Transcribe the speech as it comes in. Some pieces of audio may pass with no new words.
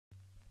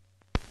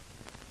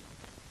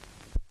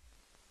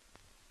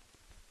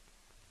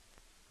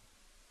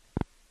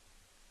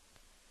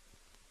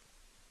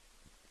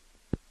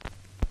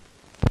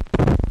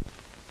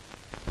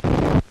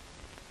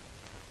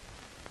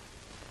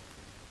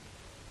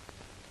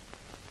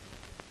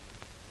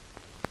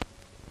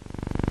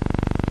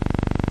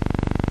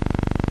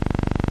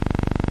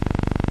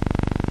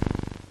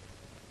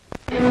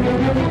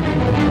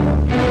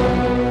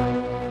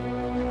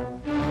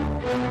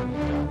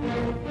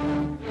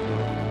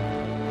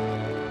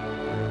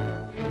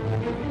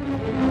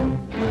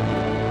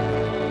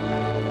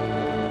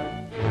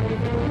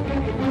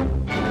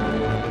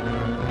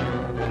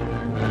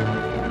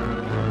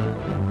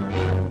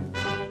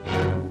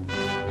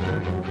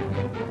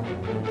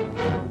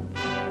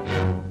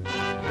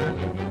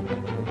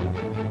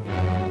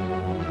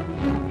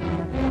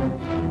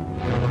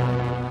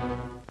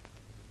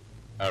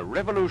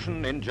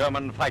revolution in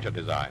German fighter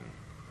design,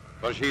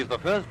 for she's the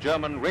first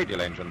German radial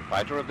engine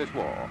fighter of this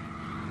war.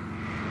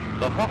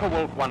 The Focke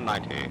Wulf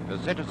 190 has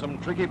set us some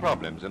tricky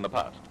problems in the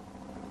past.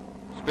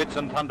 Spitz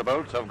and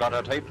Thunderbolts have got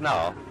her taped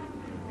now,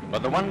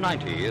 but the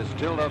 190 is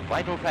still a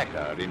vital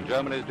factor in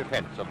Germany's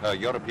defense of her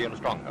European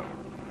stronghold.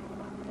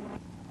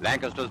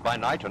 Lancasters by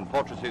night and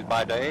fortresses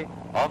by day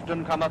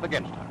often come up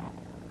against her.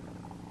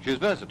 She's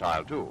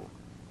versatile too,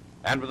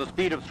 and with a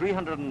speed of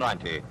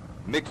 390,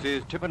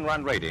 mixes tip and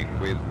run raiding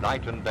with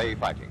night and day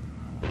fighting.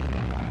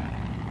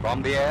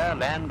 From the air,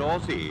 land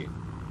or sea,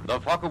 the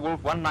Focke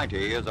Wulf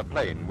 190 is a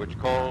plane which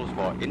calls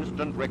for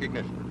instant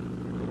recognition.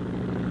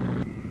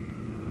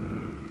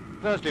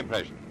 First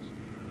impressions,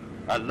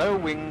 a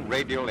low-wing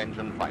radial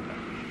engine fighter.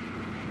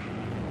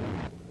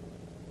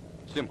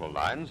 Simple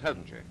lines,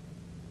 hasn't she?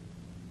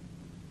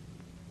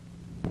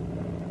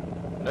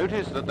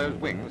 Notice that those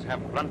wings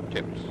have blunt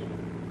tips,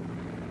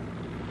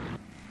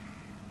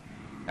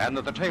 and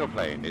that the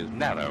tailplane is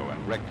narrow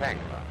and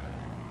rectangular.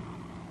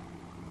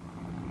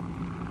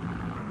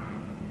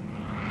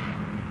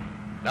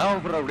 Now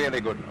for a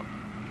really good look.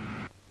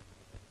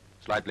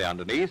 Slightly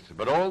underneath,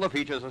 but all the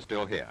features are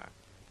still here.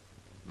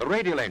 The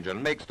radial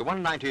engine makes the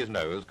 190's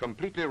nose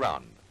completely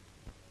round.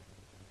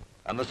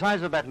 And the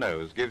size of that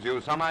nose gives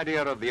you some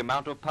idea of the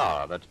amount of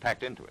power that's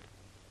packed into it.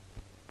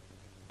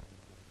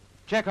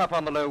 Check up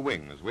on the low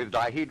wings with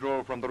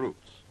dihedral from the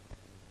roots,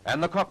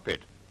 and the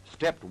cockpit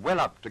stepped well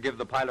up to give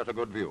the pilot a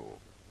good view.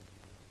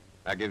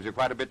 That gives you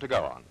quite a bit to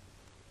go on.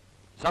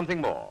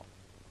 Something more.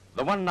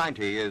 The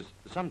 190 is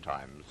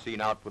sometimes seen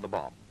out with a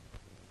bomb.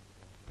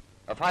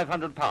 A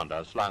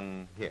 500-pounder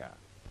slung here.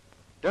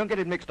 Don't get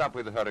it mixed up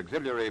with her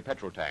auxiliary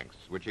petrol tanks,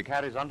 which she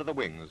carries under the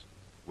wings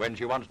when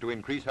she wants to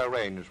increase her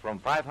range from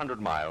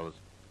 500 miles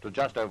to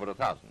just over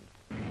 1,000.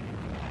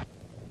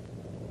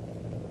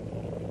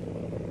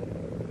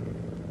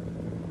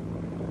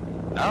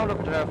 Now look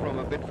at her from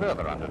a bit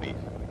further underneath.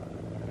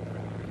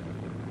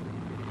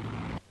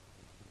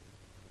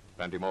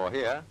 Plenty more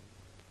here.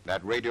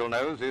 That radial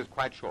nose is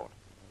quite short.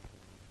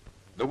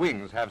 The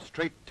wings have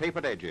straight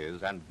tapered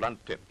edges and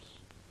blunt tips.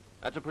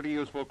 That's a pretty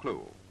useful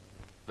clue.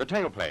 The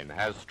tailplane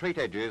has straight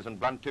edges and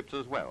blunt tips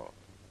as well,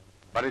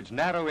 but it's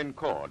narrow in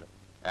chord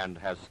and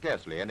has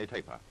scarcely any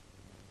taper.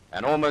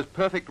 An almost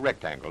perfect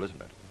rectangle,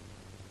 isn't it?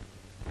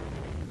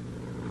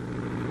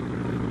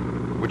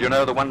 Would you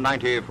know the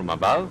 190 from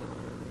above?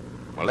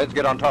 Well, let's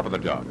get on top of the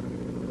job.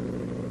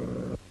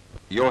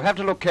 You'll have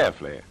to look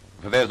carefully,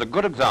 for there's a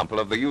good example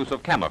of the use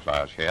of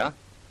camouflage here.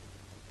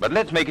 But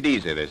let's make it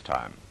easy this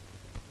time.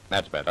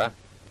 That's better.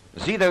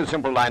 See those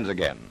simple lines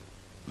again.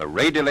 The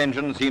radial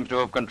engine seems to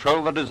have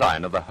controlled the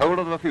design of the whole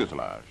of the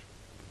fuselage.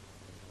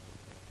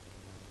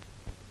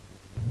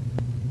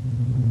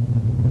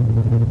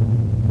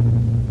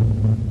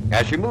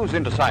 As she moves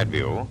into side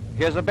view,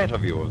 here's a better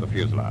view of the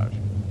fuselage.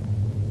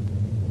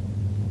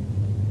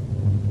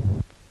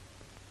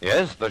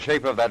 Yes, the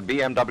shape of that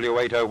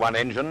BMW 801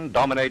 engine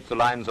dominates the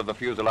lines of the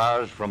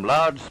fuselage from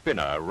large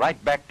spinner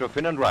right back to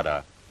fin and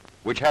rudder,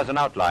 which has an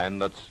outline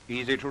that's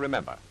easy to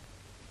remember.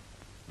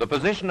 The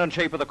position and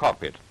shape of the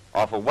cockpit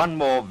offer one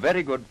more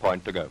very good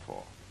point to go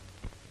for.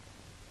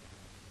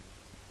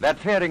 That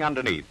fairing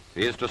underneath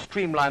is to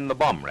streamline the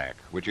bomb rack,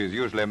 which is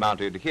usually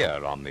mounted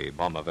here on the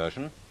bomber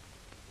version.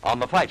 On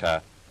the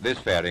fighter, this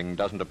fairing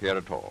doesn't appear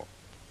at all.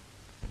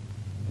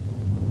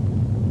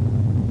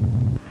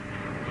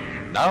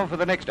 Now for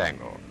the next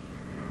angle.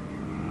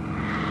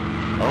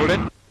 Hold it.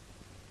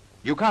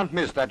 You can't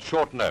miss that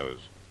short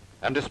nose.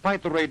 And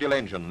despite the radial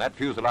engine, that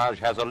fuselage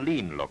has a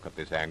lean look at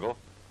this angle.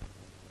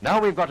 Now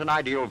we've got an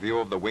ideal view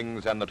of the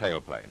wings and the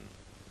tailplane.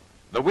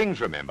 The wings,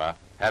 remember,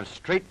 have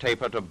straight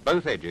taper to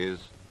both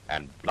edges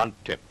and blunt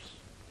tips.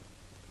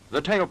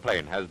 The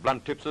tailplane has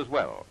blunt tips as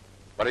well,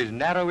 but is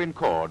narrow in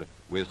chord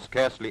with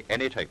scarcely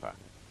any taper.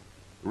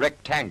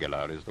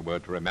 Rectangular is the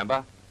word to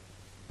remember.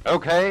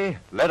 Okay,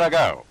 let her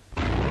go.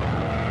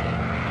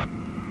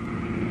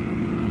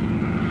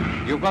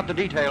 You've got the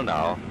detail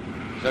now,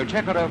 so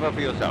check her over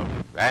for yourself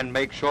and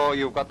make sure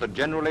you've got the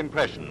general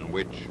impression,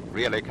 which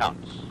really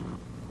counts.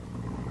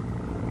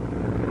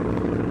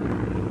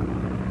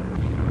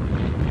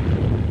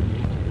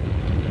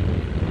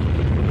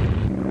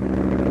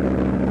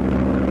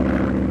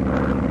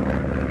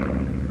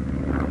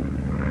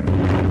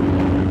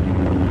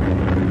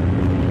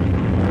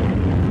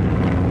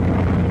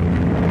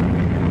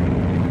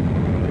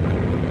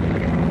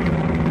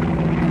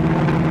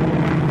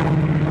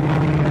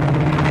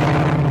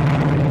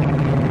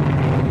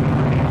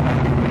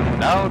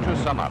 Now to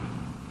sum up.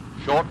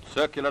 Short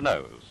circular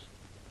nose,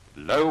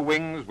 low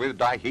wings with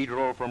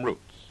dihedral from roots,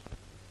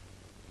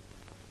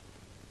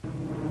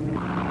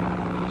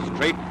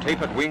 straight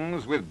tapered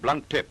wings with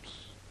blunt tips,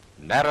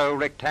 narrow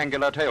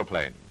rectangular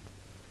tailplane.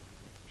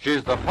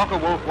 She's the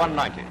Focke Wulf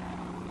 190,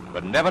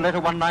 but never let a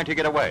 190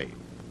 get away.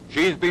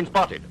 She's been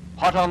spotted.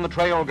 Hot on the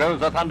trail goes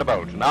the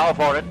Thunderbolt. Now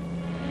for it.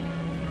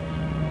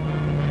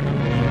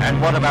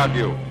 And what about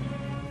you?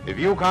 If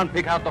you can't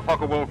pick out the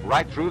Focke Wulf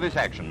right through this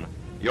action,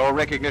 your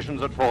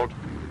recognition's at fault,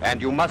 and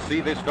you must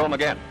see this film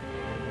again.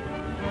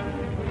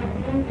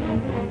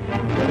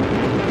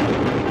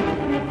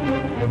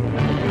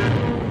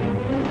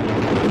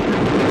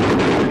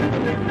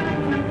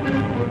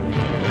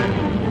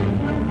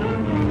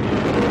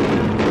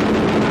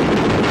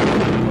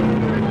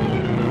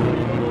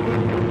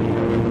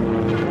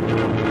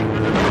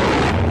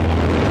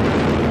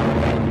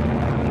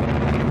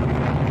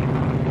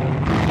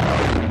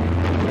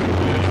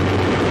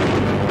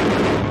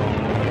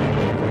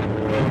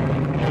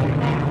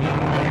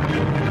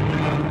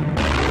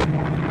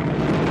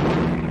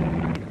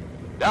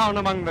 Down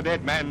among the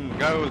dead men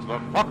goes the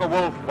Focke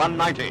Wulf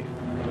 190.